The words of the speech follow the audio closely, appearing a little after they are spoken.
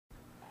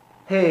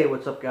Hey,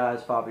 what's up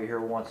guys? Bobby here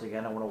once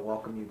again. I want to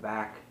welcome you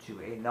back to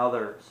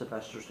another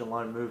Sylvester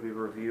Stallone movie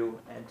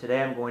review. And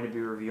today I'm going to be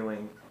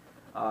reviewing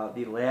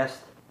the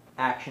last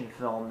action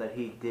film that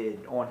he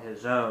did on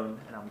his own.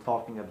 And I'm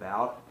talking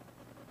about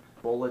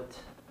Bullet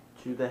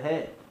to the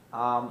Head.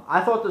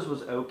 I thought this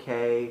was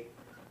okay.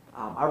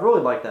 I really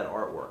like that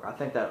artwork. I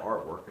think that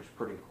artwork is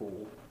pretty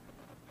cool.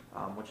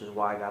 Which is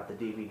why I got the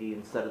DVD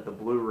instead of the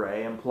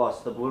Blu-ray, and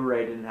plus the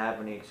Blu-ray didn't have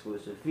any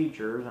exclusive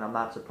features, and I'm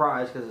not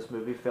surprised because this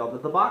movie failed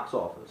at the box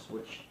office,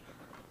 which,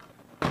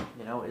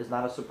 you know, is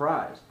not a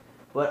surprise.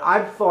 But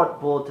I thought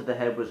Bullet to the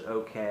Head was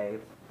okay.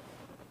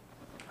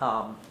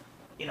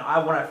 When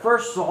I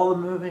first saw the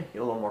movie,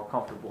 get a little more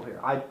comfortable here.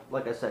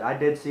 Like I said, I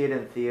did see it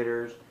in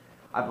theaters.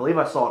 I believe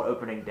I saw it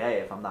opening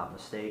day, if I'm not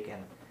mistaken,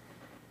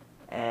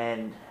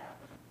 and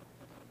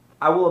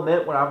I will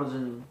admit, when I was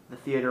in the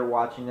theater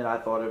watching it, I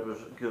thought it was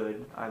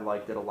good. I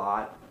liked it a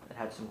lot. It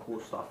had some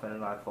cool stuff in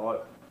it, I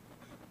thought.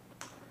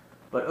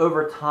 But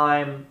over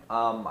time,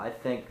 I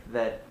think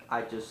that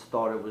I just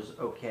thought it was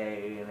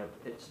okay, and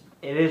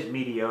it is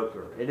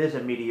mediocre. It is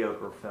a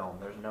mediocre film.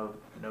 There's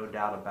no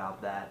doubt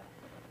about that.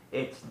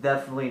 It's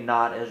definitely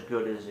not as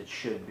good as it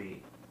should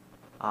be.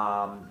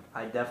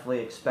 I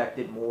definitely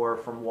expected more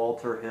from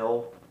Walter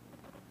Hill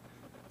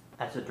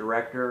as a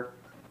director.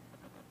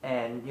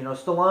 And,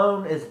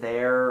 Stallone is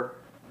there.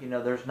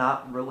 There's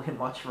not really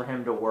much for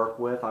him to work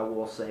with, I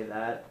will say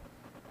that.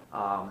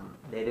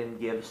 They didn't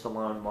give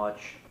Stallone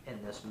much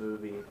in this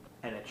movie,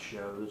 and it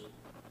shows.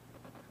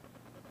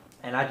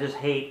 And I just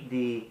hate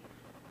the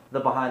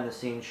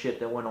behind-the-scenes shit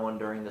that went on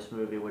during this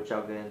movie, which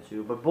I'll get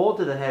into. But Bullet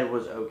to the Head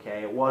was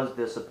okay. It was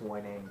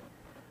disappointing.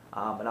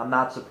 And I'm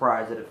not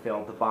surprised that it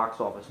failed the box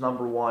office.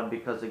 Number one,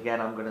 because,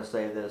 again, I'm going to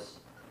say this,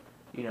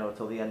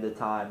 till the end of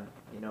time.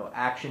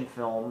 Action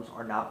films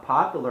are not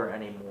popular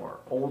anymore.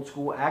 Old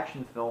school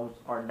action films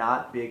are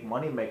not big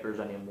money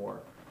makers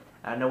anymore.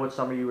 And I know what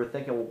some of you were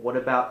thinking, well, what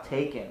about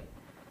Taken?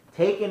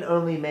 Taken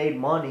only made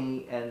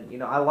money,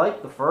 and I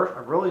liked the first. I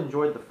really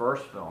enjoyed the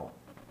first film.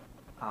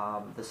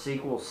 The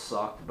sequels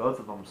sucked. Both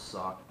of them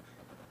sucked.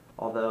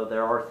 Although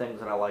there are things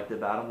that I liked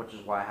about them, which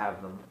is why I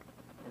have them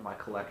in my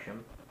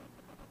collection.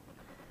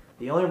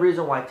 The only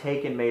reason why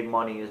Taken made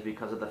money is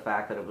because of the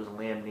fact that it was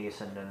Liam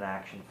Neeson in an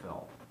action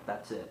film.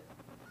 That's it.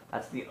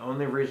 That's the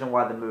only reason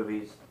why the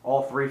movies,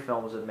 all three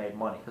films have made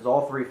money. Because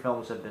all three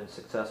films have been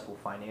successful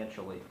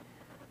financially.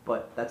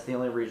 But that's the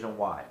only reason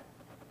why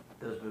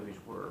those movies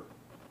were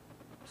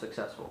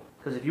successful.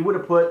 Because if you would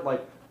have put,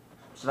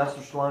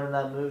 Sylvester Stallone in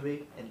that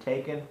movie and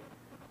Taken,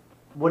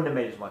 wouldn't have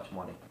made as much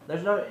money.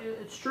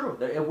 It's true.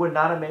 It would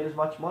not have made as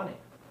much money.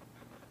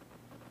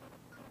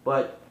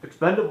 But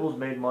Expendables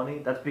made money.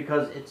 That's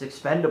because it's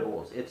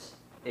Expendables. It's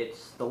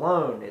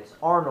Stallone, it's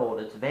Arnold,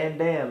 it's Van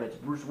Damme, it's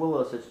Bruce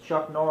Willis, it's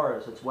Chuck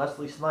Norris, it's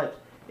Wesley Snipes.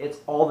 It's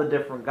all the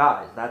different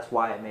guys. That's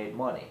why it made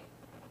money.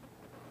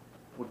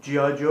 Well,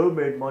 G.I. Joe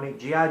made money.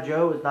 G.I.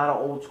 Joe is not an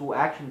old school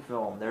action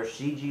film. There's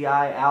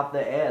CGI out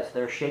the ass.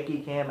 There's shaky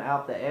cam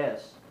out the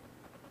ass.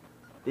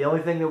 The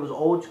only thing that was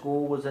old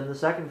school was in the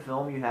second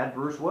film you had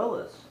Bruce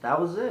Willis. That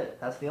was it.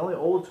 That's the only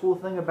old school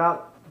thing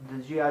about the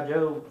G.I.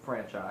 Joe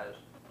franchise.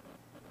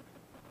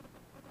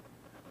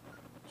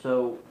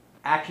 So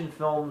action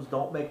films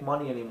don't make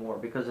money anymore,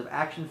 because if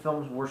action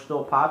films were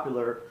still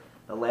popular,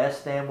 The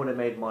Last Stand would have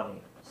made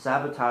money.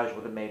 Sabotage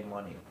would have made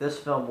money. This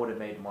film would have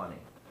made money.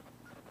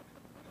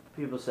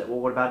 People say, well,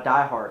 what about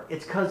Die Hard?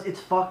 It's because it's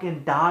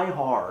fucking Die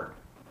Hard.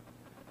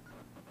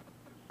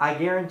 I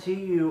guarantee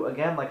you,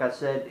 again, like I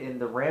said in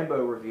the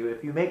Rambo review,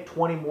 if you make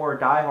 20 more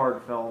Die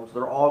Hard films,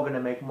 they're all going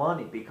to make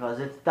money, because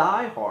it's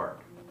Die Hard.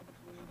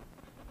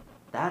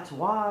 That's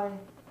why.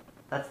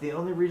 That's the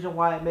only reason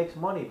why it makes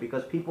money,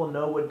 because people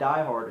know what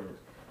Die Hard is.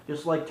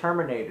 Just like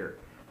Terminator.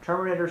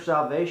 Terminator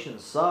Salvation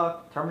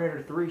sucked.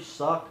 Terminator 3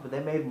 sucked, but they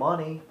made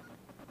money.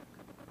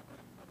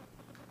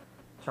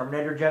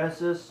 Terminator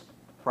Genesis,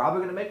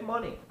 probably going to make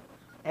money.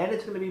 And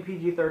it's going to be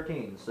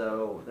PG-13,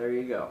 so there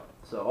you go.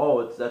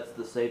 So, that's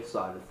the safe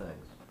side of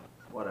things.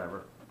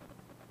 Whatever.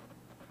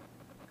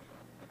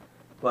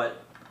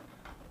 But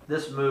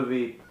this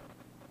movie,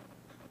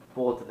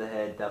 Bullet to the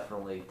Head,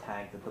 definitely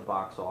tanked at the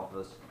box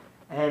office.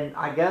 And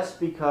I guess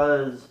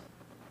because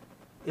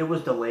it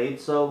was delayed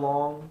so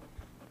long,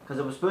 because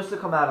it was supposed to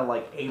come out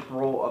in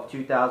April of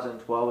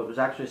 2012. It was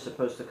actually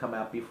supposed to come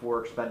out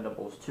before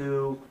Expendables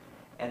 2,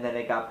 and then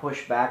it got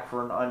pushed back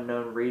for an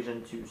unknown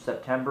reason to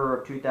September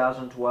of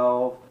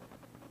 2012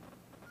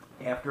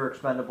 after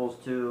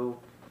Expendables 2,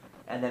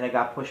 and then it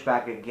got pushed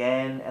back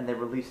again, and they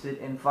released it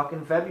in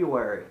fucking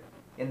February,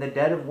 in the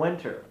dead of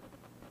winter.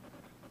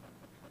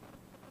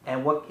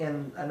 And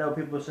I know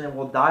people are saying,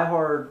 well, Die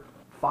Hard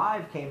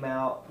 5 came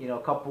out, a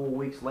couple of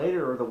weeks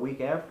later or the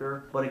week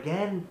after. But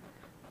again,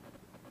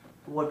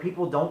 what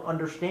people don't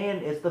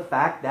understand is the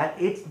fact that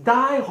it's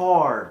Die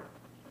Hard.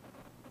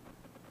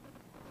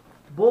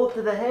 Bullet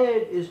to the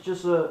Head is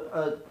just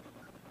a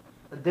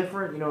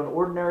different, an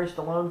ordinary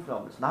Stallone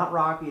film. It's not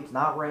Rocky, it's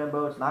not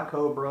Rambo, it's not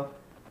Cobra.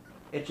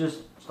 It's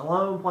just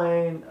Stallone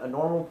playing a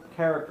normal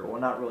character.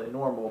 Well, not really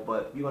normal,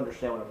 but you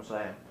understand what I'm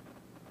saying.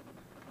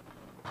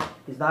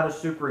 He's not a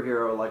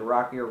superhero like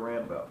Rocky or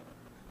Rambo.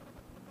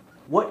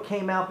 What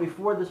came out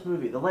before this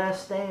movie? The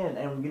Last Stand.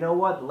 And you know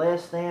what? The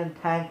Last Stand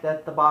tanked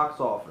at the box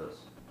office.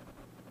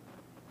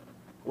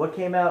 What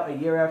came out a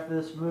year after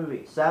this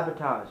movie?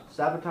 Sabotage.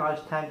 Sabotage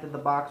tanked at the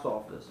box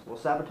office. Well,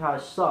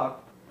 Sabotage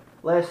sucked.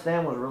 Last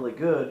Stand was really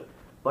good,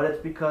 but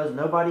it's because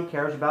nobody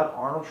cares about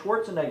Arnold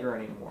Schwarzenegger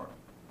anymore.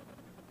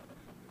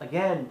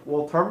 Again,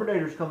 well,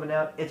 Terminator's coming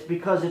out. It's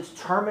because it's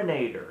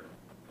Terminator.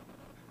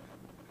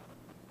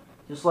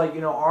 Just like,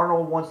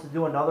 Arnold wants to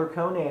do another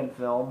Conan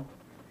film.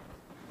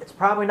 It's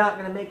probably not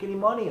going to make any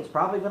money. It's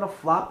probably going to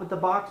flop at the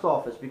box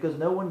office because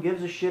no one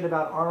gives a shit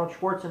about Arnold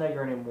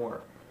Schwarzenegger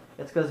anymore.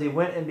 It's because he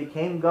went and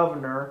became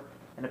governor,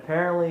 and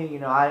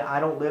apparently, I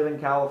don't live in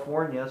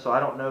California, so I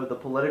don't know the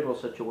political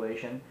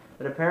situation,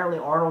 but apparently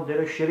Arnold did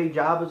a shitty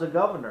job as a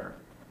governor,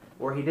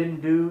 where he didn't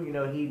do,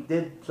 he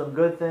did some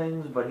good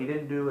things, but he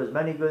didn't do as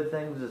many good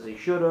things as he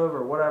should have,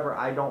 or whatever.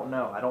 I don't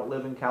know. I don't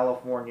live in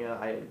California.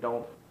 I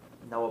don't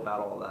know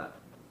about all that.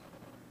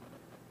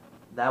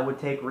 That would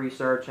take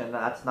research, and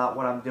that's not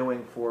what I'm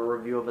doing for a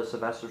review of a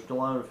Sylvester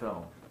Stallone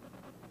film.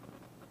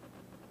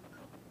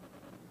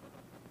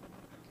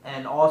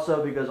 And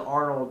also because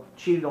Arnold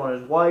cheated on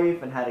his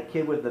wife and had a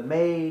kid with the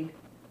maid.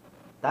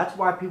 That's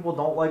why people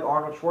don't like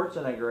Arnold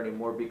Schwarzenegger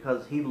anymore,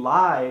 because he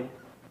lied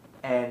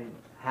and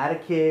had a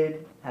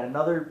kid, had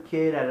another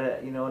kid, had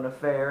an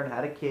affair and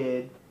had a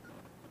kid.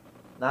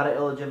 Not an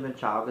illegitimate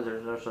child, because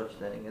there's no such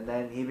thing. And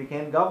then he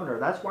became governor.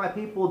 That's why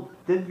people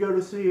didn't go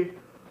to see,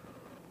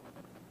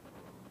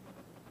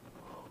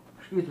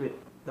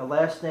 The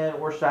Last Stand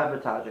or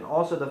Sabotage. And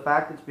also the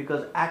fact it's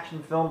because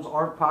action films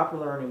aren't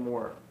popular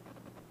anymore.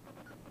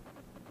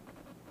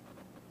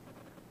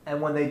 And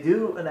when they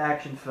do an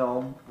action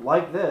film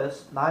like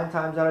this, 9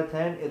 times out of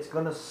 10, it's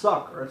going to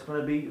suck, or it's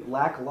going to be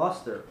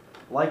lackluster.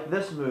 Like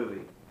this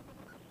movie.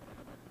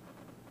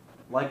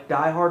 Like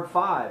Die Hard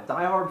 5.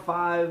 Die Hard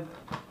 5,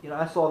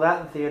 I saw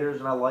that in theaters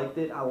and I liked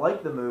it. I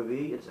liked the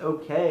movie. It's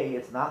okay.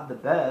 It's not the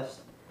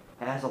best.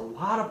 It has a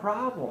lot of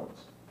problems.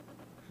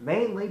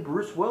 Mainly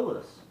Bruce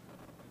Willis.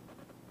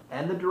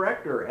 And the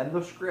director and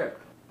the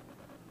script.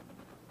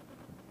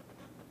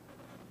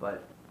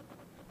 But,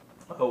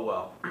 oh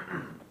well.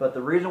 But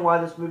the reason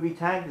why this movie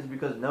tanked is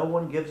because no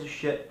one gives a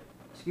shit.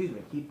 Excuse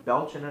me, keep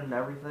belching and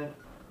everything.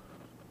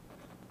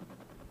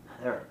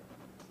 There.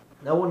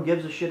 No one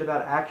gives a shit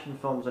about action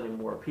films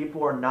anymore.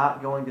 People are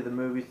not going to the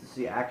movies to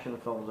see action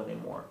films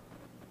anymore.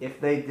 If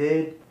they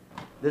did,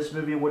 this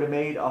movie would have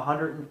made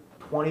 $120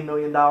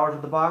 million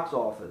at the box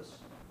office.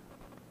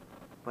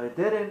 But it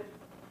didn't.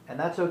 And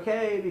that's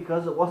okay,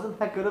 because it wasn't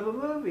that good of a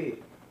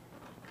movie.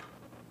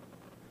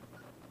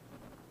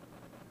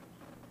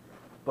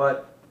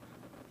 But,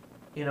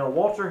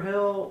 Walter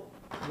Hill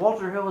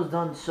has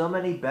done so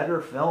many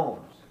better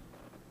films.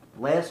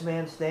 Last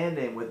Man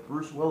Standing with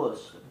Bruce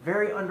Willis.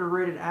 Very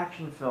underrated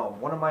action film.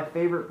 One of my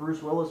favorite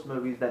Bruce Willis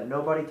movies that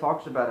nobody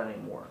talks about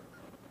anymore.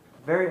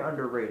 Very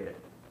underrated.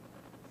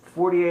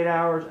 48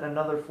 Hours and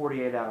Another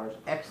 48 Hours.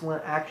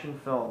 Excellent action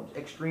films.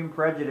 Extreme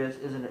Prejudice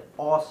is an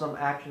awesome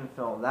action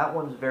film. That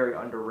one's very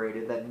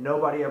underrated that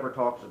nobody ever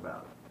talks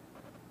about.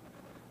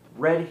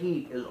 Red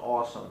Heat is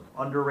awesome.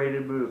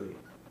 Underrated movie.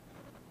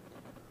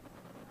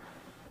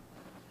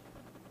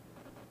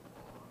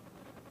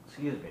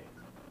 Excuse me.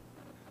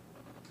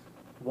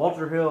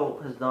 Walter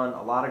Hill has done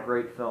a lot of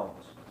great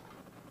films.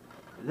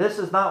 This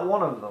is not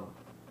one of them.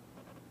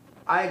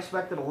 I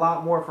expected a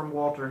lot more from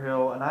Walter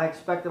Hill, and I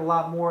expected a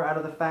lot more out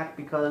of the fact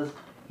because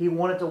he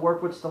wanted to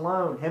work with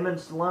Stallone. Him and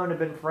Stallone have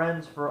been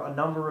friends for a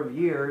number of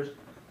years,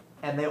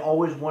 and they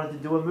always wanted to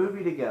do a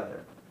movie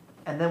together.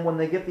 And then when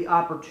they get the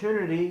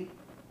opportunity,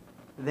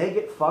 they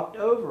get fucked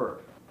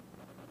over.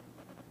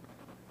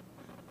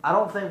 I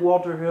don't think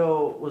Walter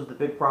Hill was the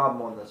big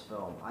problem on this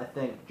film. I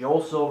think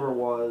Joel Silver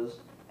was,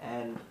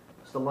 and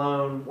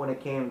Stallone when it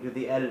came to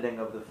the editing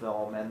of the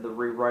film and the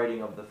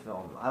rewriting of the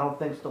film. I don't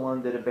think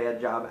Stallone did a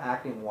bad job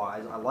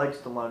acting-wise. I like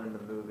Stallone in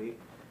the movie.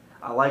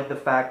 I like the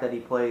fact that he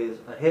plays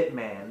a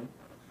hitman.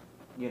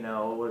 It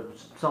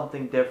was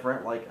something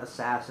different, like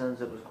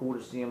Assassins. It was cool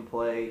to see him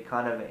play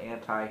kind of an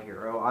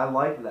anti-hero. I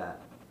like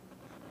that.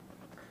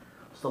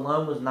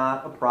 Stallone was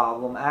not a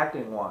problem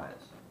acting-wise.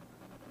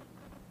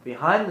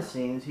 Behind the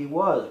scenes, he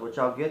was, which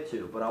I'll get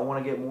to, but I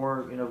want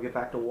to get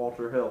back to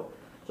Walter Hill.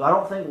 So I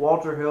don't think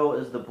Walter Hill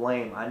is the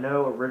blame. I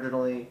know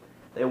originally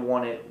they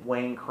wanted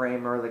Wayne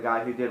Kramer, the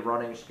guy who did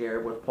Running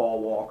Scared with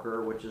Paul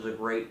Walker, which is a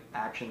great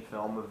action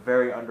film, a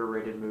very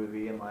underrated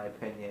movie in my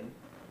opinion.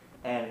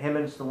 And him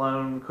and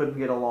Stallone couldn't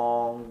get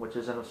along, which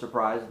isn't a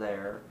surprise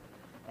there.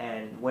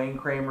 And Wayne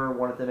Kramer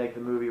wanted to make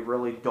the movie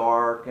really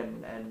dark,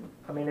 and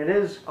I mean it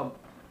is a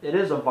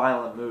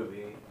violent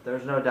movie.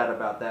 There's no doubt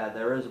about that.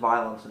 There is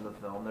violence in the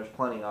film. There's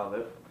plenty of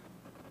it.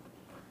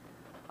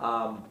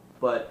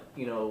 But,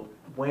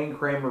 Wayne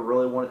Kramer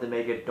really wanted to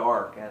make it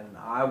dark, and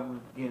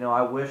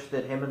I wish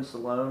that him and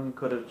Stallone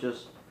could have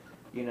just,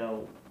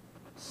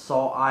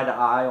 saw eye to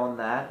eye on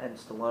that, and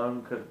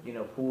Stallone could,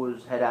 pull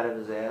his head out of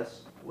his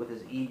ass with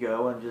his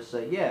ego and just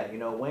say, yeah,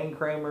 Wayne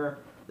Kramer,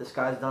 this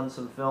guy's done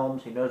some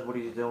films, he knows what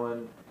he's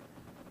doing,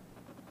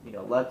 You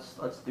know, let's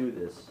do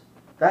this.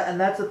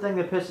 That's the thing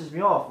that pisses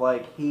me off.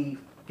 Like, he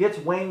gets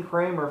Wayne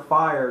Kramer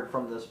fired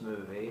from this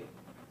movie,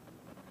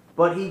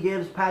 but he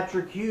gives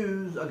Patrick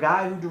Hughes, a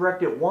guy who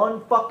directed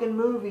one fucking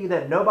movie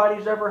that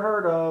nobody's ever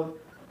heard of,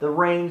 the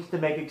reins to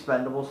make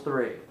Expendables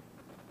 3.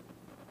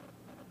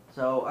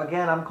 So,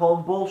 again, I'm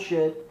calling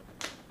bullshit,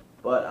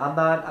 but I'm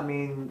not, I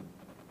mean,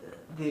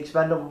 the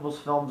Expendables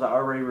films I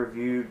already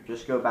reviewed.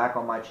 Just go back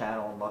on my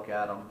channel and look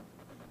at them.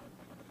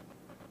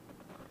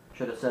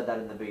 Should have said that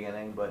in the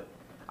beginning, but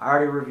I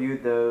already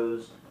reviewed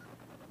those.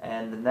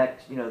 And the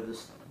next, you know,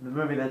 the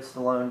movie that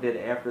Stallone did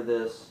after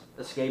this,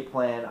 Escape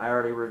Plan, I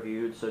already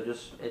reviewed. So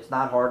just, it's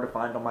not hard to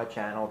find on my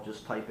channel.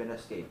 Just type in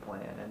Escape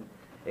Plan and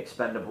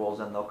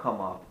Expendables and they'll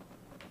come up.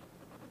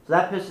 So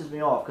that pisses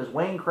me off, because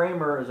Wayne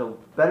Kramer is a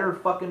better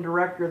fucking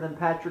director than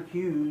Patrick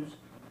Hughes,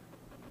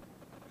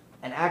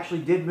 and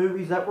actually did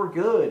movies that were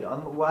good.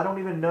 I don't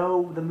even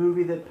know the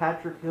movie that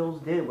Patrick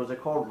Hughes did. Was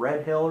it called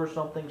Red Hill or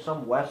something?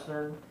 Some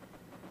Western?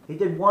 He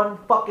did one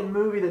fucking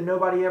movie that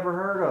nobody ever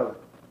heard of.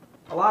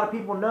 A lot of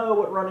people know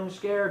what Running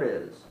Scared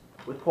is,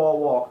 with Paul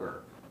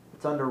Walker.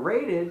 It's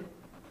underrated,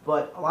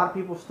 but a lot of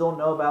people still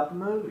know about the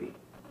movie.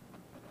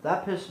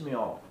 That pissed me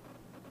off.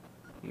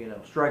 You know,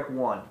 strike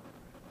one.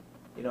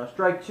 You know,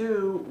 strike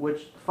two,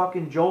 which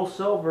fucking Joel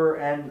Silver,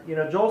 and, you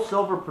know, Joel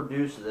Silver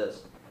produced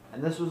this,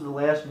 and this was the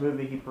last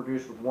movie he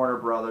produced with Warner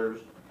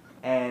Brothers,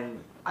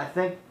 and I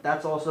think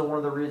that's also one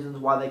of the reasons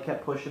why they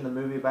kept pushing the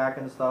movie back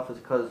and stuff, is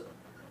because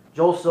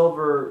Joel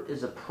Silver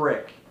is a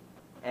prick,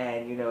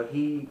 and, you know,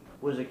 he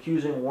was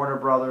accusing Warner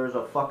Brothers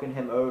of fucking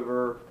him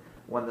over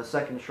when the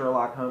second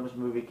Sherlock Holmes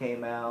movie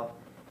came out.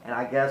 And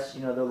I guess,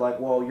 you know, they're like,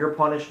 well, your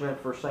punishment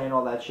for saying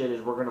all that shit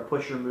is we're going to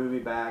push your movie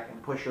back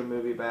and push your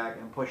movie back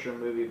and push your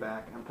movie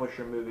back and push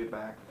your movie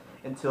back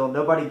until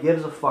nobody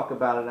gives a fuck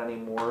about it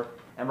anymore,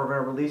 and we're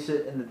going to release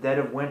it in the dead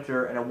of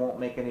winter and it won't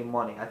make any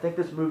money. I think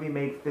this movie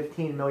made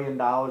 $15 million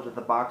at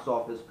the box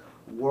office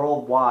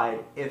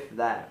worldwide, if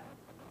that.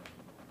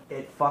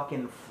 It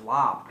fucking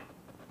flopped.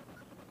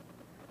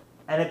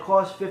 And it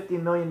cost $50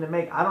 million to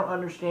make. I don't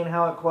understand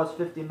how it cost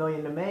 $50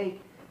 million to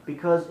make,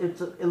 because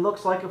it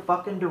looks like a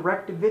fucking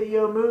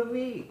direct-to-video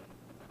movie.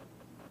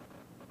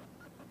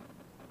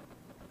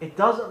 It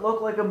doesn't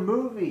look like a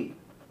movie.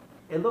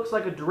 It looks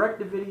like a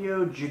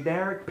direct-to-video,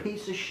 generic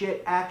piece of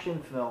shit action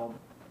film.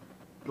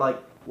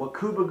 Like what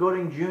Cuba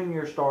Gooding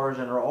Jr. stars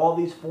in, or all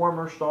these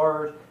former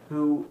stars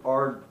who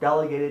are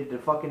delegated to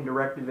fucking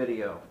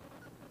direct-to-video.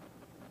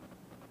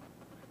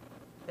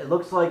 It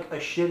looks like a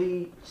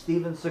shitty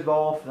Steven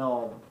Seagal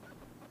film.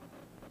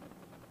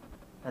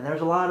 And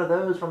there's a lot of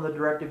those from the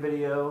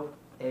direct-to-video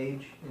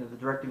age, you know, the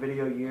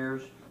direct-to-video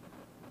years.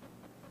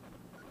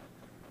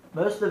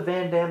 Most of the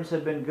Van Dammes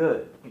have been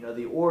good. You know,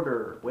 The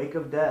Order, Wake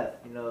of Death.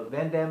 You know,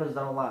 Van Damme has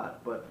done a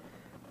lot. But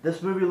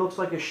this movie looks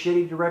like a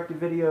shitty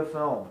direct-to-video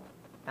film.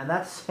 And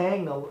that's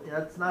saying,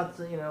 that's not,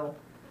 you know,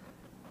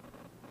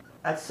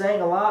 that's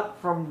saying a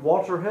lot from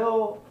Walter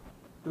Hill,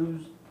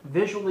 who's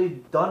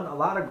visually done a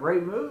lot of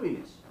great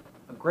movies.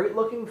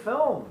 Great-looking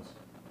films.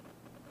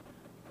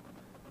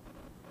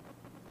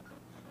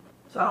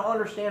 So I don't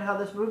understand how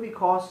this movie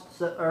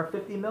costs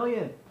 $50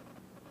 million.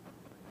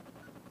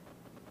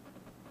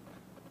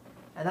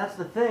 And that's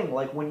the thing.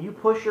 Like, when you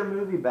push your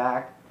movie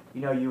back,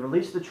 you know, you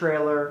release the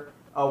trailer,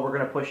 oh, we're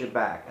going to push it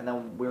back, and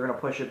then we're going to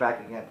push it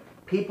back again.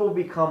 People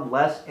become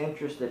less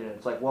interested in it.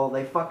 It's like, well,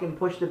 they fucking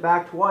pushed it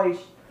back twice.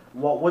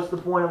 Well, what's the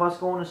point of us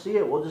going to see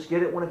it? We'll just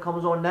get it when it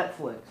comes on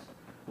Netflix.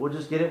 We'll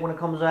just get it when it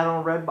comes out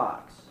on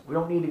Redbox. We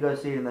don't need to go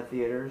see it in the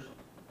theaters.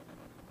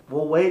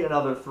 We'll wait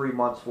another 3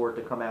 months for it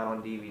to come out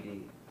on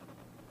DVD.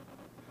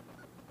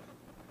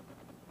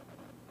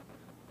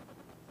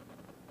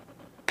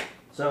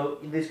 So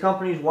these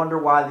companies wonder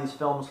why these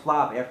films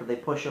flop after they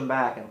push them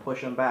back and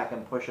push them back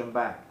and push them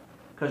back.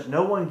 Because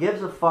no one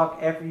gives a fuck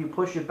after you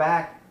push it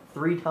back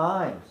 3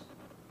 times.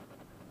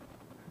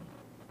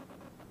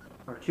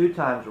 Or 2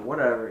 times or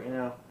whatever, you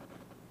know.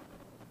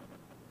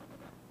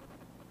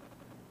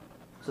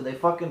 So they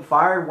fucking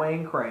fired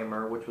Wayne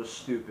Kramer, which was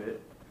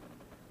stupid.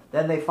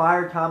 Then they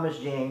fired Thomas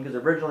Jane, because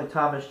originally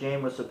Thomas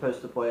Jane was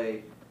supposed to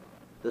play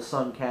the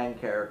Sun Kang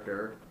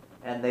character.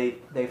 And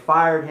they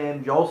fired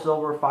him. Joel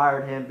Silver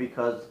fired him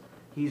because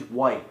he's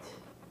white.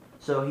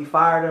 So he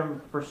fired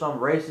him for some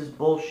racist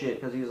bullshit,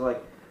 because he's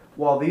like,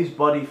 well, these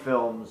buddy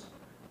films,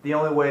 the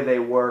only way they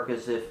work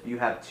is if you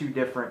have 2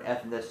 different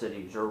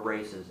ethnicities or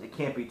races. It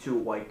can't be 2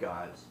 white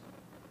guys.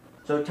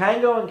 So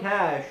Tango and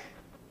Cash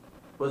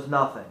was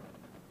nothing.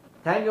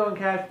 Tango and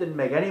Cash didn't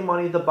make any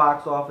money at the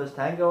box office.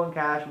 Tango and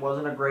Cash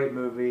wasn't a great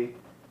movie.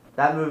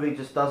 That movie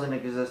just doesn't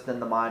exist in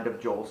the mind of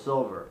Joel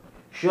Silver.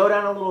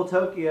 Showdown in Little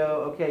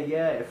Tokyo, okay,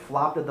 yeah, it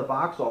flopped at the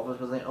box office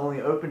because they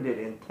only opened it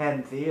in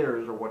 10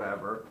 theaters or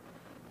whatever.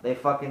 They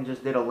fucking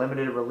just did a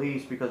limited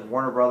release because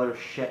Warner Brothers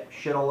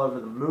shit all over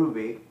the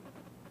movie.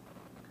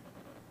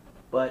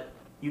 But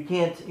you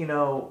can't, you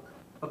know,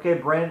 okay,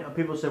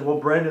 people say, well,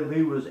 Brandon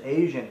Lee was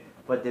Asian.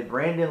 But did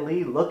Brandon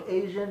Lee look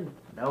Asian?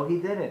 No, he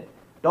didn't.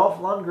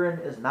 Dolph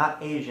Lundgren is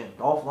not Asian.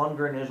 Dolph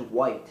Lundgren is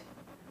white.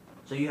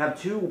 So you have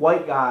 2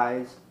 white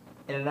guys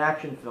in an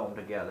action film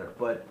together.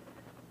 But,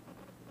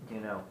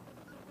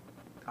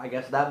 I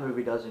guess that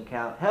movie doesn't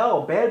count.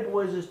 Hell, Bad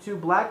Boys is 2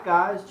 black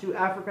guys, 2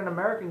 African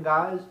American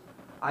guys.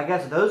 I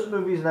guess those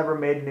movies never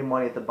made any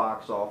money at the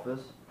box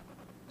office.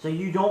 So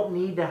you don't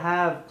need to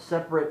have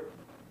separate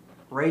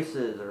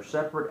races or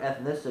separate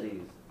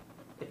ethnicities.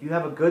 If you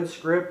have a good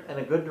script and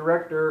a good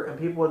director and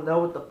people know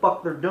what the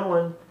fuck they're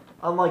doing,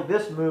 unlike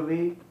this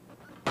movie,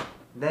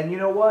 then you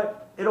know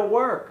what? It'll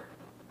work.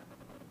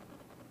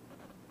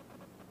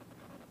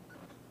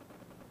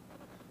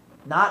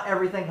 Not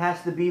everything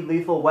has to be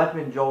Lethal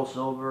Weapon, Joel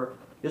Silver.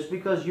 Just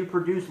because you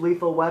produce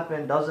Lethal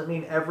Weapon doesn't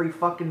mean every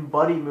fucking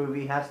buddy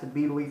movie has to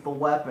be Lethal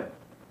Weapon.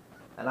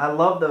 And I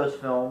love those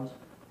films,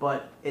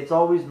 but it's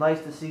always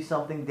nice to see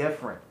something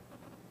different.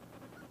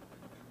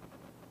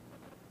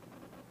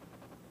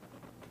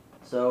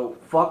 So,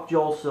 fuck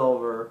Joel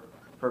Silver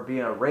for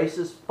being a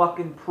racist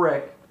fucking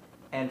prick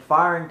and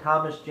firing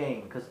Thomas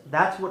Jane, because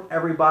that's what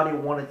everybody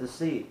wanted to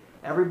see.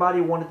 Everybody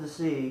wanted to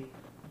see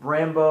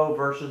Rambo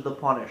versus the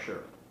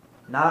Punisher.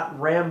 Not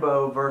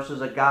Rambo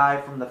versus a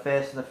guy from the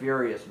Fast and the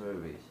Furious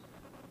movies.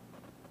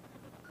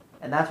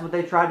 And that's what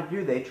they tried to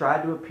do. They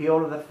tried to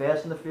appeal to the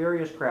Fast and the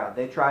Furious crowd.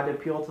 They tried to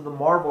appeal to the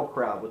Marvel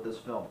crowd with this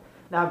film.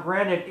 Now,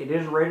 granted, it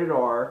is rated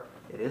R.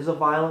 It is a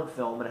violent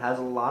film. It has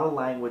a lot of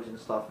language and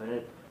stuff in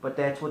it. But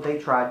that's what they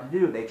tried to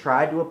do. They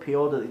tried to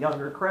appeal to the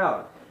younger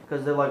crowd.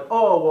 Because they're like,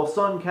 oh, well,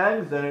 Sun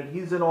Kang's in it.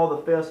 He's in all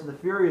the Fast and the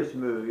Furious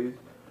movies.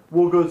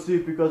 We'll go see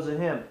it because of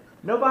him.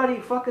 Nobody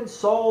fucking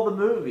saw the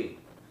movie.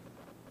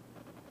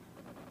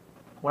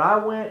 When I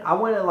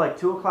went at like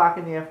 2 o'clock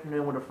in the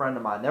afternoon with a friend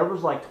of mine. There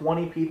was like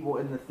 20 people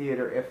in the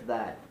theater, if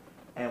that.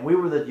 And we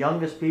were the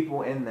youngest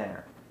people in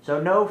there.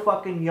 So no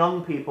fucking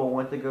young people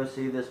went to go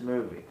see this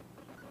movie.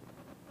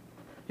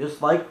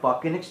 Just like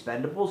fucking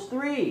Expendables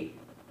 3.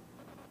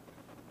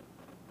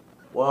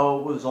 Well,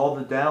 it was all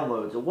the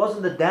downloads. It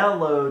wasn't the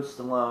downloads,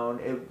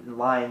 Stallone,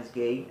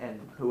 Lionsgate, and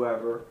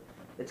whoever.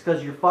 It's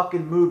because your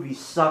fucking movie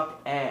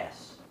sucked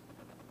ass.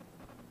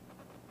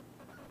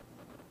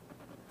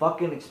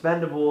 Fucking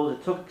Expendables.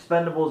 It took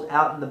Expendables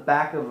out in the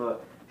back of a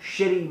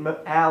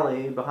shitty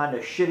alley behind a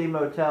shitty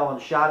motel and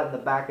shot it in the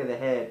back of the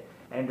head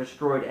and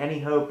destroyed any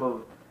hope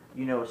of,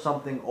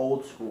 something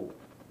old school.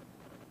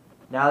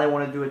 Now they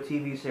want to do a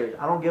TV series.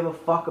 I don't give a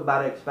fuck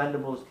about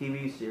Expendables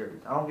TV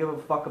series. I don't give a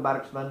fuck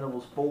about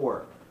Expendables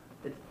 4.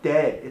 It's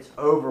dead. It's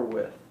over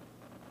with.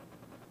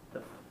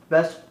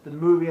 The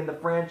movie in the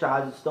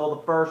franchise is still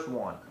the first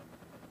one.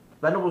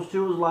 Expendables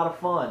 2 was a lot of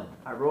fun.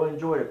 I really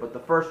enjoyed it, but the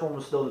first one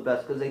was still the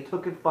best because they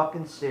took it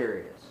fucking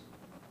serious.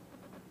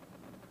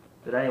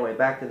 But anyway,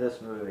 back to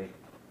this movie.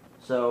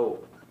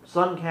 So,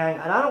 Sun Kang,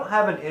 and I don't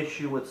have an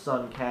issue with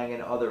Sun Kang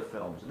in other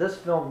films. This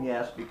film,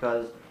 yes,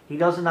 because he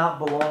does not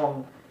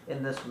belong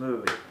in this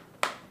movie.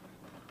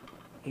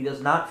 He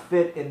does not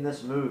fit in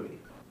this movie.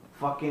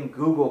 Fucking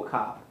Google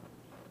Cop,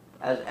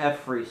 as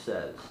Effrey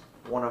says.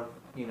 One of,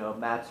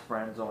 Matt's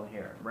friends on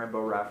here.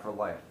 Rainbow Rat for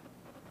life.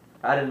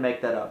 I didn't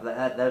make that up.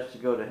 That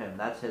should go to him.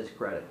 That's his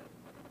credit.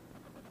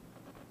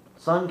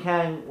 Sun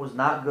Kang was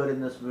not good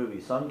in this movie.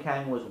 Sun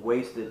Kang was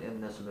wasted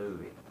in this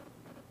movie.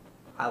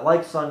 I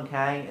like Sun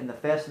Kang in the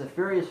Fast and the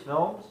Furious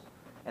films,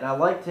 and I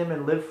liked him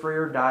in Live Free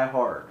or Die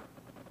Hard.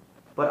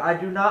 But I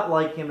do not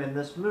like him in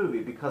this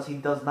movie because he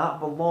does not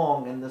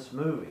belong in this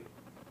movie.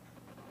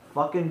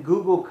 Fucking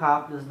Google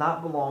Cop does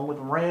not belong with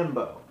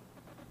Rambo.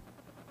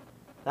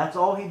 That's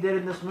all he did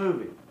in this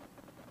movie.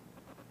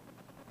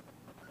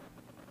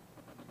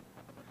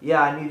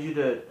 Yeah, I need you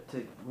to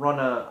run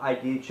a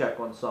ID check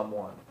on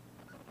someone.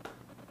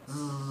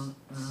 Zzz,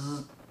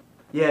 zzz.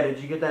 Yeah, did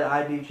you get that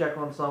ID check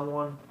on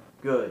someone?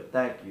 Good,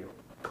 thank you.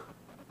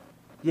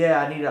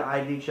 Yeah, I need an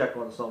ID check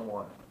on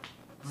someone.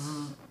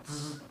 Zzz,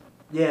 zzz.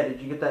 Yeah,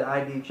 did you get that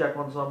ID check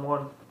on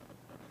someone?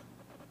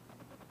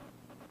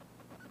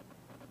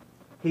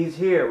 He's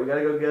here, we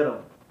gotta go get him.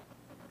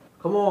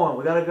 Come on,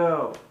 we gotta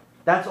go.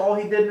 That's all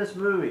he did in this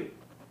movie.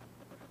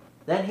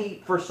 Then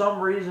he, for some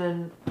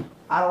reason,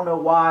 I don't know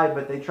why,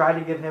 but they tried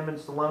to give him and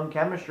Stallone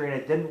chemistry and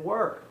it didn't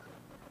work.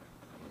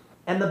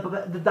 And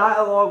the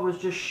dialogue was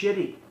just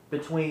shitty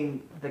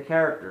between the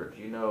characters.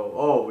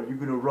 Oh, are you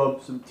going to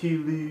rub some tea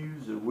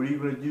leaves? Or what are you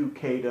going to do,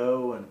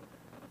 Kato? And,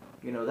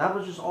 that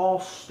was just all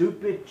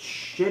stupid,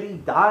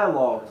 shitty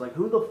dialogue. It's like,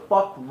 who the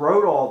fuck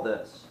wrote all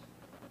this?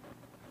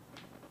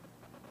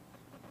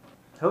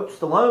 Hope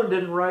Stallone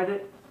didn't write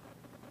it.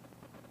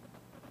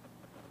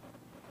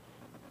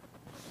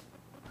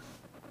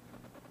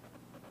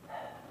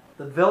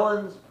 The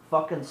villains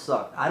fucking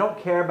suck. I don't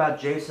care about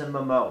Jason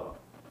Momoa.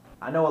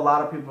 I know a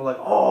lot of people are like,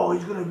 oh,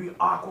 he's going to be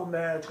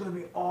Aquaman. It's going to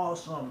be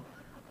awesome.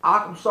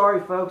 I'm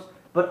sorry, folks,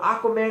 but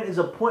Aquaman is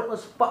a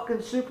pointless fucking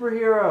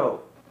superhero.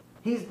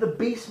 He's the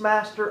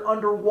Beastmaster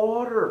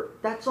underwater.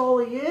 That's all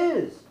he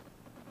is.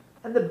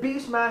 And the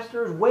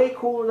Beastmaster is way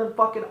cooler than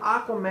fucking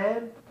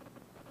Aquaman.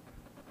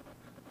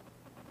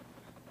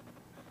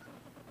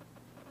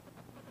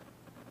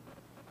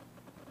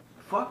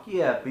 Fuck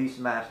yeah,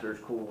 Beastmaster is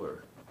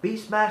cooler.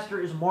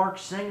 Beastmaster is Mark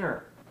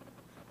Singer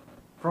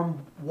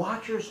from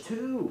Watchers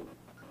 2.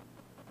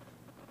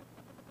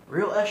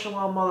 Real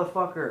echelon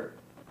motherfucker.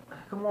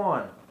 Come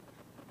on.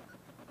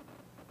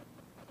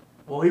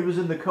 Well, he was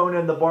in the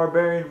Conan the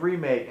Barbarian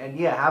remake, and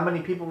yeah, how many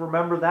people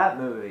remember that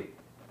movie?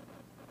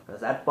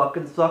 Because that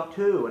fucking sucked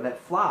too, and it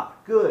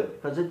flopped. Good,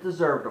 because it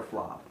deserved a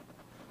flop.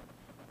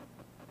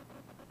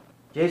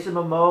 Jason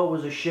Momoa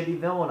was a shitty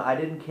villain. I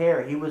didn't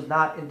care. He was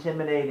not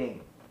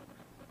intimidating.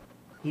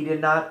 He did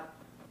not,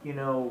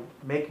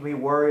 make me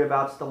worry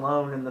about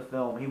Stallone in the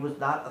film. He was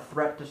not a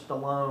threat to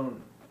Stallone.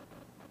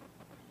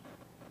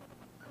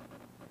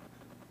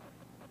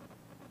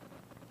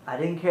 I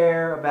didn't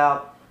care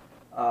about,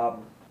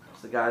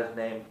 what's the guy's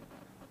name?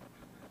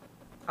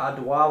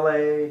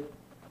 Adwale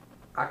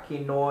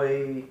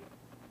Akinoi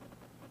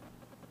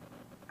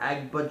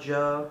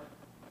Agbaja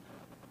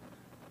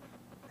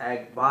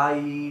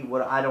Agbayi.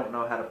 What, I don't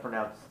know how to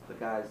pronounce the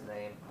guy's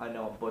name. I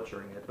know I'm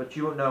butchering it, but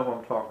you know who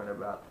I'm talking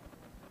about.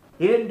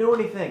 He didn't do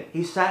anything.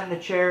 He sat in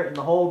a chair in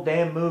the whole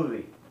damn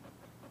movie.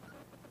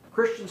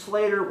 Christian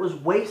Slater was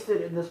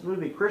wasted in this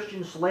movie.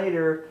 Christian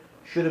Slater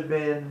should have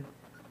been,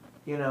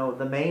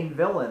 the main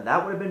villain.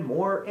 That would have been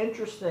more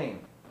interesting.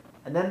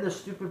 And then the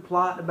stupid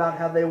plot about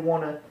how they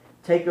want to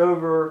take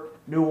over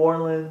New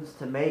Orleans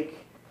to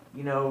make,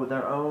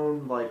 their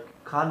own,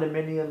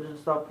 condominiums and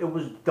stuff. It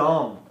was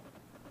dumb.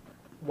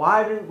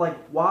 Why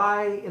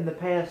in the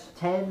past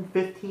 10,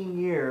 15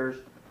 years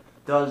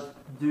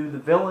do the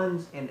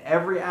villains in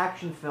every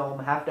action film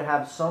have to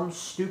have some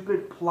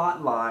stupid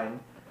plot line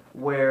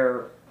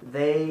where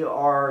they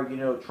are,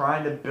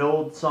 trying to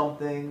build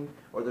something,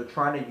 or they're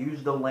trying to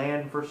use the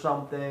land for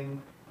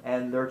something,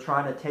 and they're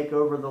trying to take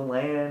over the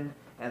land,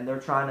 and they're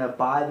trying to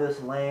buy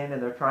this land,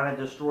 and they're trying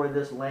to destroy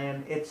this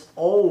land. It's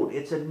old,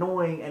 it's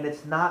annoying, and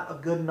it's not a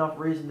good enough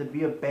reason to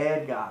be a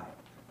bad guy.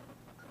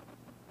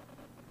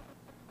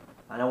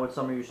 I know what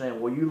some of you are saying.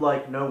 Well, you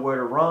like Nowhere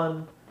to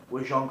Run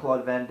with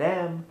Jean-Claude Van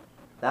Damme.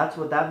 That's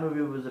what that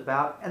movie was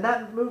about. And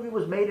that movie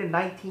was made in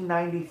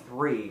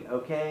 1993,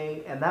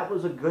 okay? And that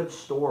was a good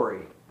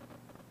story.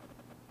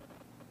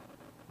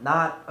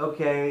 Not,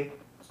 okay,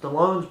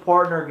 Stallone's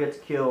partner gets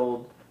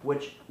killed,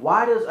 which,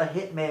 why does a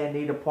hitman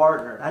need a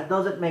partner? That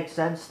doesn't make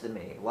sense to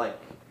me.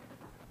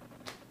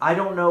 I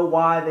don't know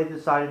why they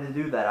decided to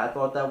do that. I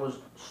thought that was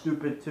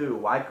stupid too.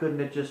 Why couldn't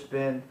it just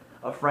been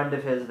a friend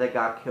of his that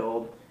got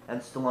killed and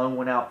Stallone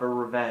went out for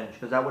revenge?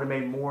 Because that would have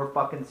made more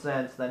fucking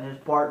sense than his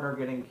partner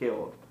getting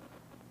killed.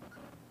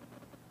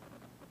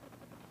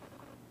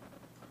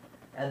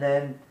 And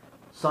then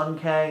Sun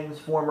Kang's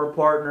former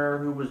partner,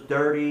 who was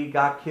dirty,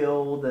 got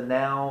killed, and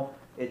now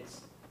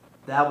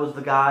that was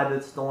the guy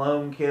that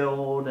Stallone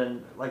killed,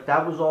 and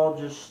that was all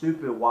just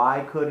stupid.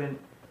 Why couldn't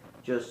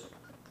just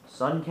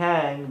Sun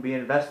Kang be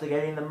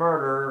investigating the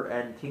murder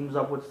and teams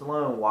up with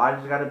Stallone? Why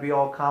does it got to be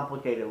all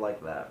complicated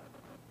like that?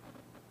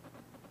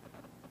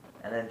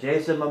 And then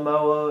Jason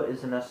Momoa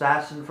is an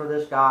assassin for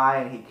this guy,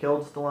 and he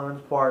killed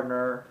Stallone's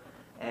partner,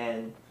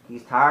 and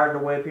he's tired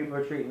of the way people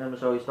are treating him,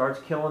 so he starts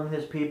killing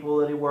his people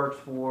that he works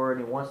for,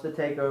 and he wants to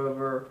take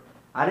over.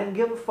 I didn't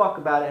give a fuck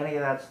about any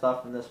of that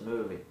stuff in this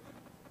movie.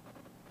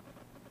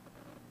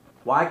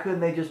 Why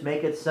couldn't they just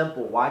make it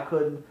simple? Why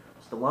couldn't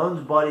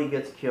Stallone's buddy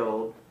gets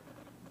killed,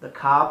 the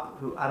cop,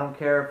 who I don't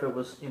care if it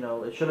was,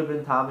 it should have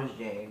been Thomas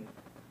Jane.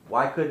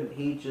 Why couldn't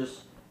he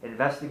just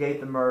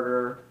investigate the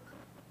murder?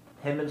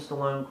 Him and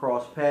Stallone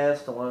cross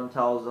paths. Stallone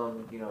tells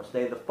them,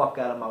 stay the fuck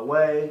out of my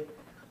way.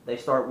 They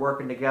start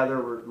working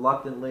together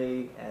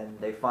reluctantly, and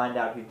they find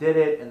out who did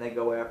it, and they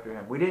go after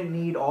him. We didn't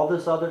need all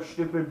this other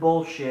stupid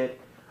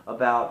bullshit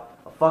about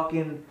a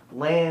fucking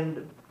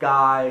land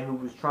guy who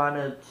was trying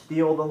to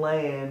steal the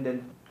land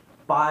and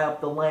buy up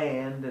the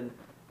land, and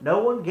no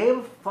one gave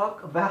a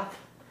fuck about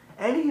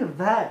any of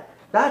that.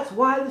 That's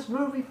why this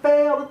movie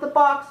failed at the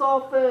box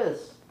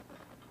office.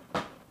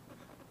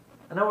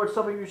 I know what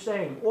some of you are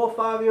saying. All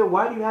five of you,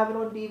 why do you have it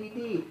on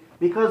DVD?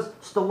 Because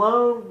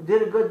Stallone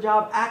did a good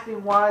job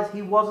acting-wise.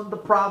 He wasn't the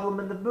problem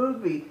in the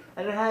movie.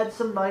 And it had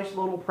some nice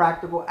little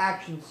practical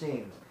action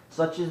scenes,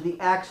 such as the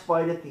axe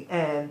fight at the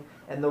end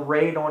and the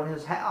raid on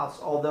his house.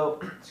 Although,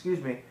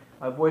 excuse me,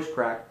 my voice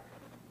cracked.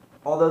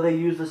 Although they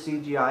used a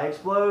CGI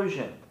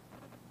explosion.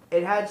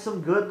 It had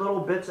some good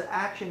little bits of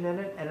action in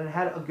it, and it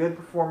had a good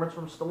performance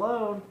from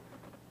Stallone.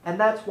 And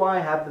that's why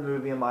I have the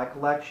movie in my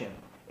collection.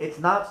 It's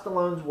not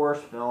Stallone's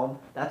worst film.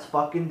 That's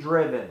fucking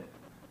Driven.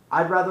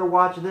 I'd rather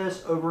watch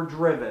this over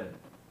Driven.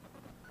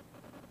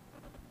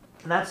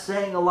 And that's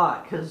saying a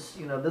lot, because,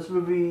 this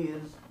movie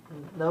is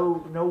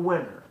no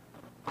winner.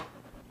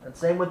 And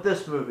same with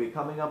this movie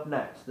coming up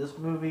next. This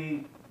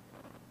movie,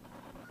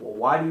 well,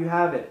 why do you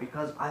have it?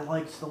 Because I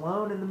like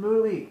Stallone in the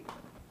movie.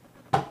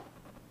 And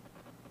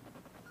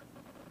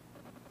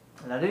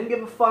I didn't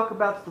give a fuck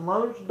about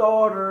Stallone's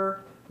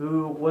daughter,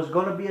 who was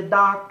going to be a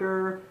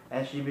doctor,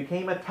 and she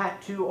became a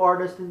tattoo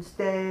artist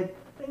instead.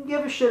 I didn't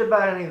give a shit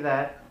about any of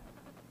that.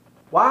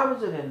 Why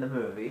was it in the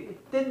movie?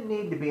 It didn't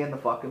need to be in the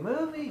fucking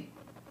movie.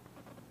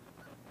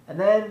 And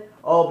then,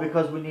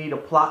 because we need a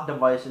plot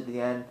device at the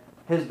end,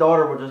 his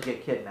daughter will just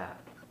get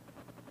kidnapped.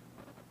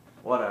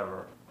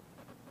 Whatever.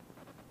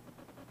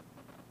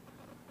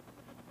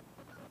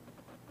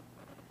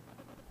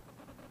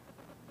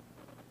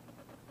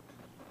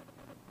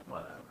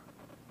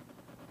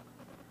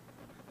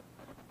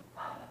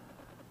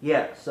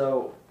 Yeah,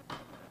 so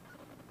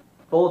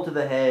bullet to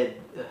the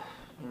head.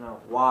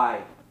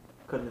 Why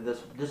couldn't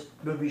this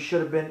movie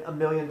should have been a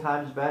million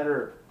times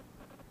better?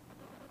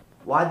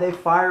 Why'd they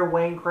fire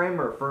Wayne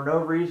Kramer for no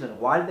reason?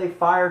 Why did they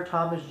fire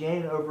Thomas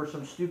Jane over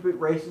some stupid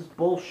racist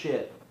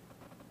bullshit?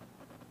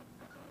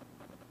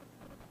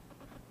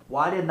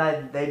 Why did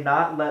they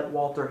not let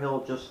Walter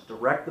Hill just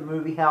direct the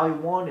movie how he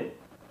wanted?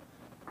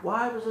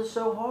 Why was it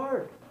so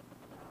hard?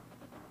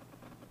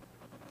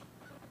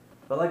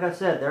 But like I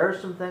said, there are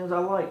some things I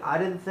like. I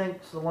didn't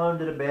think Stallone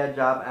did a bad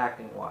job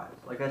acting-wise.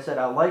 Like I said,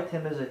 I liked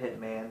him as a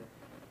hitman.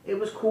 It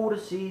was cool to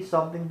see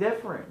something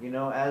different,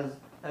 as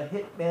a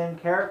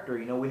hitman character.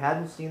 We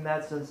hadn't seen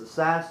that since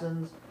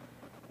Assassins.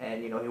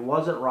 And, he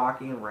wasn't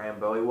Rocky and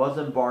Rambo. He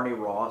wasn't Barney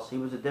Ross. He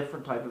was a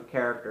different type of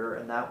character,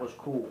 and that was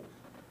cool.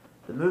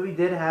 The movie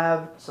did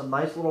have some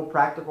nice little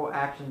practical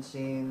action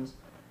scenes.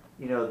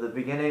 The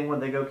beginning when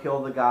they go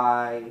kill the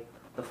guy.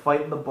 The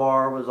fight in the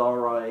bar was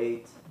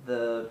alright.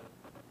 The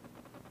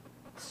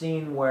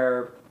scene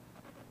where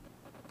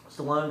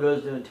Stallone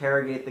goes to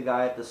interrogate the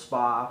guy at the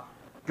spa.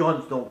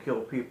 Guns don't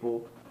kill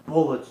people.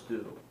 Bullets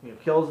do.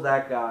 Kills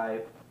that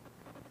guy.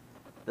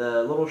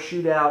 The little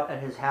shootout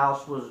at his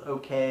house was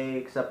okay,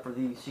 except for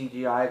the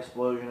CGI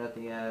explosion at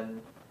the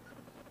end.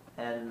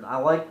 And I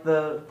liked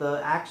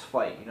the axe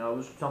fight. It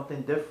was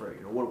something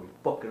different. What are we,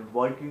 fucking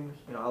Vikings?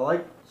 I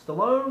like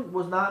Stallone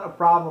was not a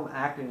problem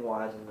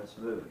acting-wise in this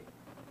movie.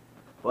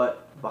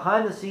 But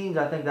behind the scenes,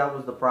 I think that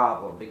was the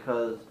problem,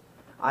 because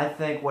I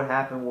think what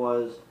happened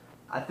was,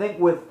 I think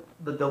with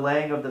the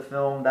delaying of the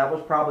film, that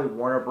was probably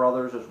Warner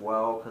Brothers as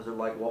well, because they're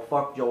like, well,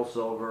 fuck Joel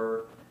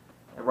Silver,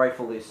 and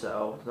rightfully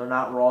so. They're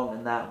not wrong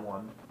in that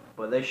one.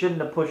 But they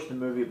shouldn't have pushed the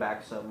movie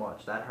back so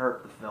much. That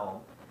hurt the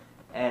film.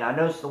 And I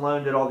know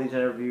Stallone did all these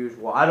interviews.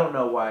 Well, I don't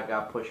know why it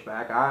got pushed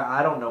back.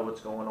 I don't know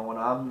what's going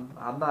on.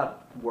 I'm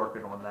not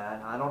working on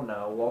that. I don't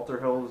know. Walter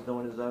Hill is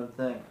doing his own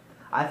thing.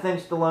 I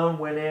think Stallone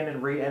went in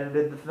and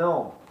re-edited the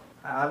film.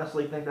 I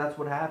honestly think that's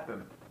what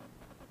happened.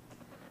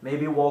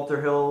 Maybe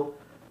Walter Hill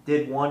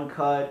did one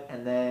cut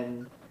and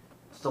then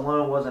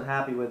Stallone wasn't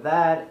happy with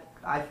that.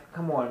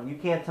 Come on, you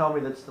can't tell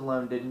me that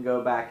Stallone didn't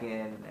go back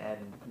in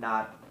and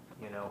not,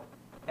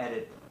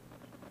 edit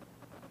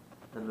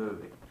the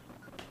movie.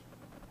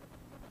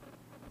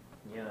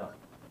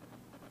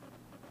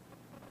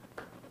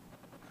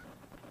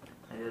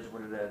 It is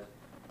what it is.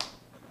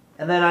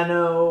 And then I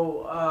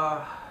know,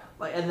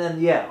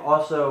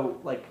 also,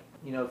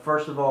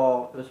 first of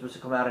all, it was supposed to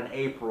come out in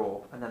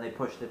April, and then they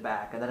pushed it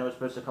back. And then it was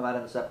supposed to come out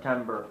in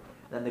September,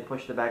 and then they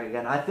pushed it back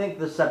again. I think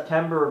the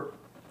September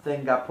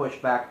thing got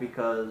pushed back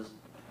because,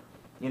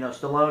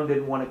 Stallone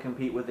didn't want to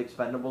compete with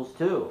Expendables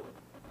 2.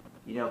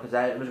 Because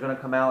it was going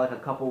to come out like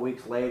a couple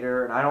weeks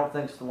later, and I don't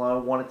think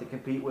Stallone wanted to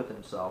compete with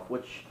himself,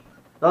 which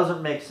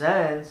doesn't make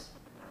sense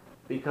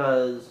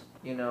because,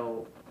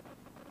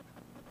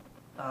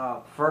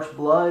 First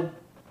Blood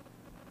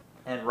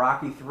and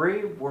Rocky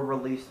 3 were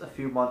released a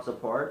few months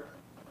apart.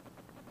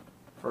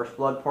 First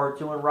Blood Part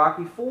 2 and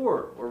Rocky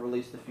 4 were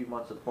released a few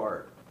months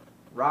apart.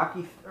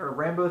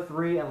 Rambo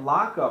 3 and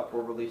Lockup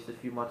were released a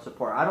few months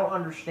apart. I don't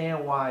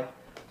understand why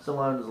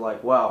Stallone's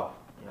like, well,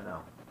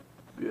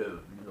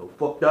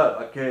 fuck that.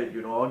 I can't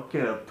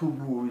have two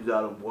movies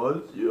out at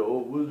once.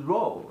 What's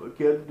wrong? I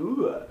can't do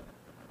that.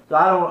 So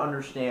I don't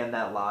understand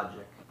that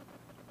logic.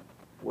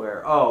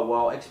 Where,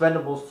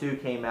 Expendables 2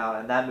 came out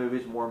and that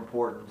movie's more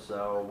important,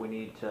 so we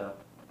need to,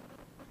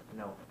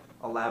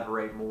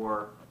 elaborate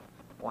more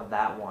on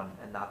that one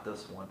and not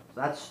this one.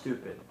 So that's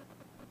stupid.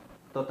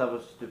 I thought that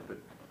was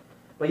stupid.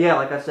 But yeah,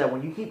 like I said,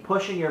 when you keep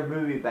pushing your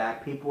movie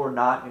back, people are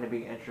not going to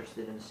be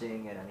interested in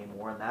seeing it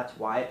anymore, and that's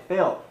why it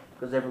failed.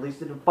 Because they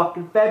released it in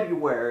fucking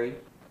February.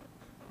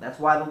 That's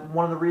why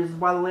one of the reasons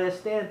why The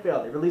Last Stand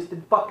failed. They released it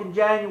in fucking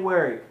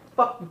January. It's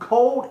fucking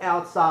cold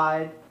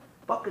outside.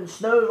 Fucking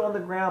snows on the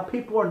ground.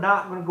 People are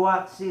not going to go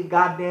out to see a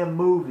goddamn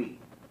movie.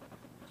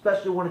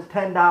 Especially when it's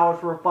 $10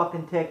 for a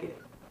fucking ticket.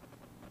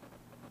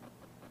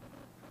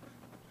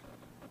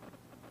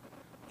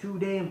 Too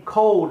damn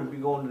cold to be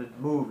going to the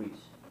movies.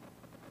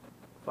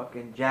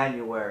 Fucking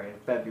January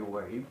and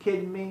February. You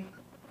kidding me?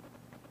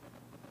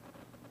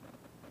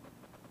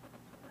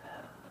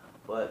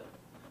 But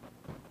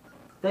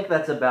I think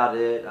that's about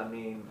it. I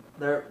mean,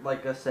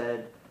 like I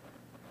said,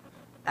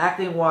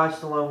 acting-wise,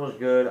 Stallone was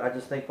good. I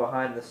just think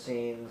behind the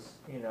scenes,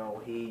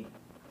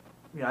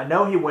 I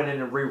know he went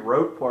in and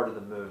rewrote part of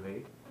the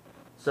movie.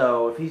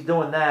 So if he's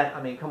doing that,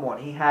 I mean, come on,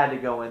 he had to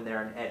go in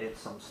there and edit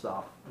some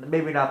stuff.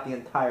 Maybe not the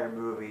entire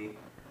movie,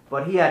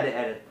 but he had to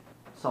edit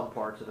some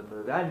parts of the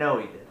movie. I know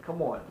he did.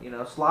 Come on,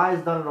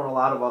 Sly's done it on a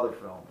lot of other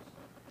films.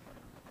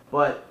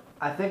 But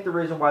I think the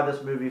reason why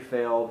this movie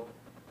failed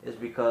is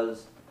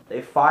because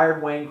they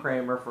fired Wayne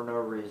Kramer for no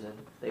reason.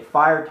 They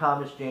fired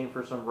Thomas Jane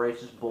for some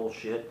racist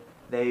bullshit.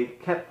 They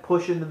kept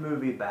pushing the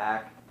movie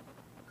back.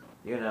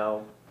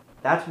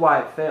 That's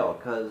why it failed,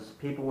 because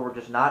people were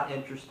just not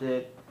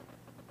interested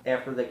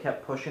after they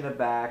kept pushing it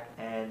back,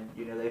 and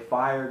they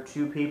fired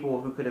two people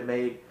who could have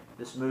made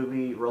this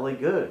movie really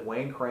good.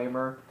 Wayne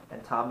Kramer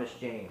and Thomas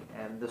Jane.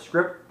 And the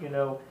script,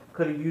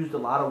 could have used a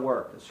lot of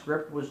work. The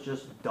script was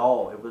just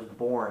dull. It was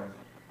boring.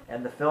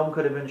 And the film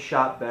could have been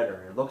shot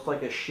better. It looks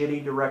like a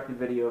shitty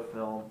direct-to-video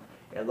film.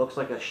 It looks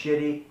like a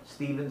shitty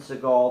Steven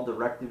Seagal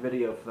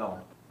direct-to-video film.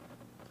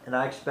 And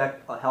I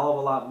expect a hell of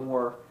a lot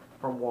more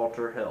from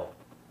Walter Hill.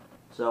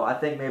 So I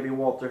think maybe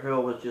Walter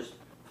Hill was just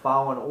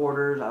following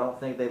orders. I don't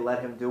think they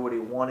let him do what he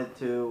wanted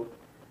to.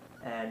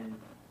 And,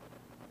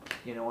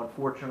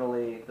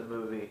 unfortunately, the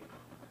movie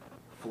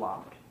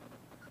flopped.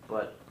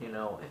 But,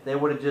 if they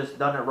would have just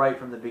done it right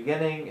from the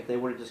beginning, if they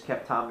would have just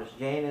kept Thomas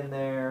Jane in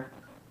there,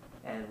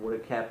 and would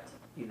have kept,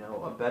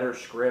 a better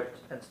script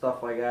and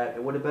stuff like that,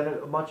 it would have been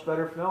a much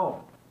better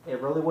film.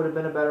 It really would have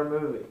been a better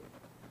movie.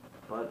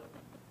 But,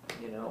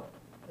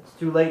 it's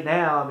too late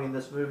now. I mean,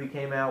 this movie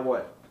came out,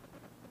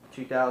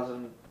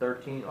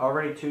 2013?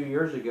 Already 2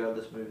 years ago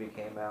this movie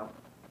came out.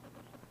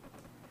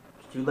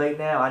 It's too late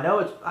now.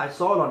 I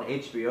saw it on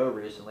HBO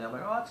recently. I'm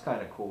like, oh, that's kind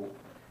of cool.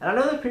 And I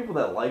know there's people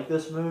that like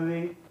this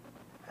movie.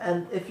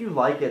 And if you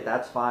like it,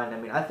 that's fine. I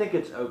mean, I think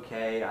it's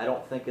okay. I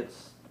don't think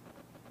it's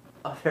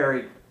a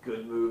very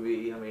good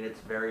movie. I mean,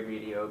 it's very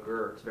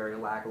mediocre. It's very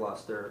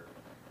lackluster.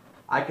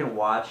 I can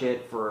watch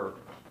it for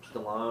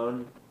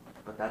Stallone,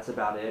 but that's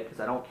about it, because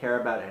I don't care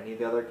about any of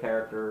the other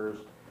characters.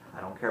 I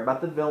don't care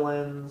about the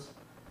villains.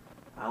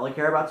 I only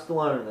care about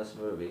Stallone in this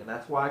movie, and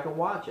that's why I can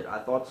watch it. I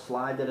thought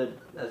Sly did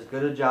as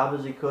good a job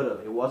as he could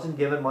have. He wasn't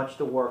given much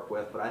to work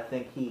with, but I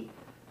think he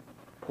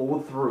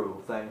pulled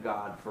through, thank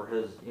God, for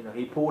his,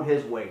 he pulled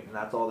his weight, and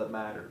that's all that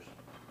matters.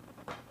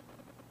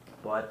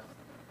 But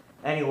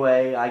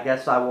anyway, I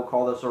guess I will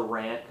call this a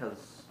rant,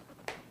 because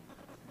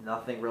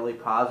nothing really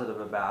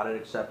positive about it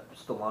except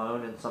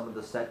Stallone and some of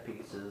the set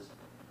pieces.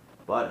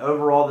 But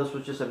overall, this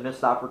was just a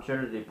missed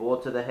opportunity.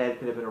 Bullet to the Head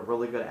could have been a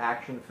really good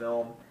action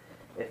film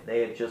if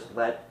they had just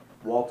let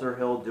Walter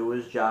Hill do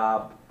his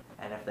job,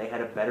 and if they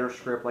had a better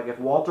script. Like if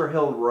Walter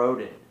Hill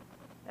wrote it,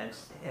 and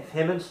if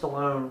him and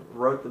Stallone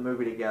wrote the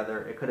movie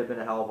together, it could have been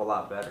a hell of a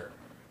lot better.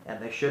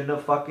 And they shouldn't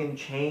have fucking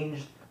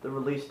changed the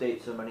release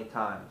date so many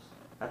times.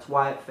 That's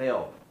why it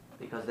failed,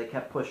 because they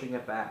kept pushing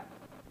it back.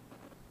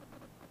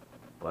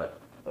 But,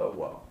 oh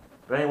well.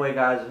 But anyway,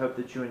 guys, I hope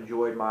that you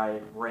enjoyed my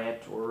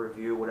rant or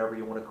review, whatever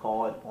you want to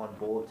call it, on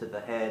Bullet to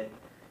the Head.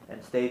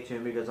 And stay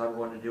tuned, because I'm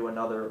going to do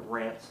another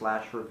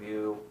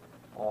rant/review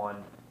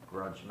on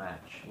Grudge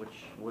Match,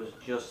 which was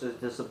just as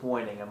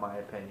disappointing in my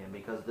opinion,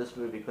 because this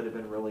movie could have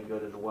been really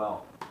good as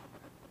well.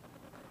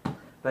 But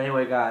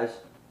anyway, guys,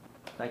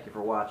 thank you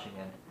for watching,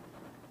 and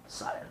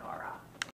sayonara.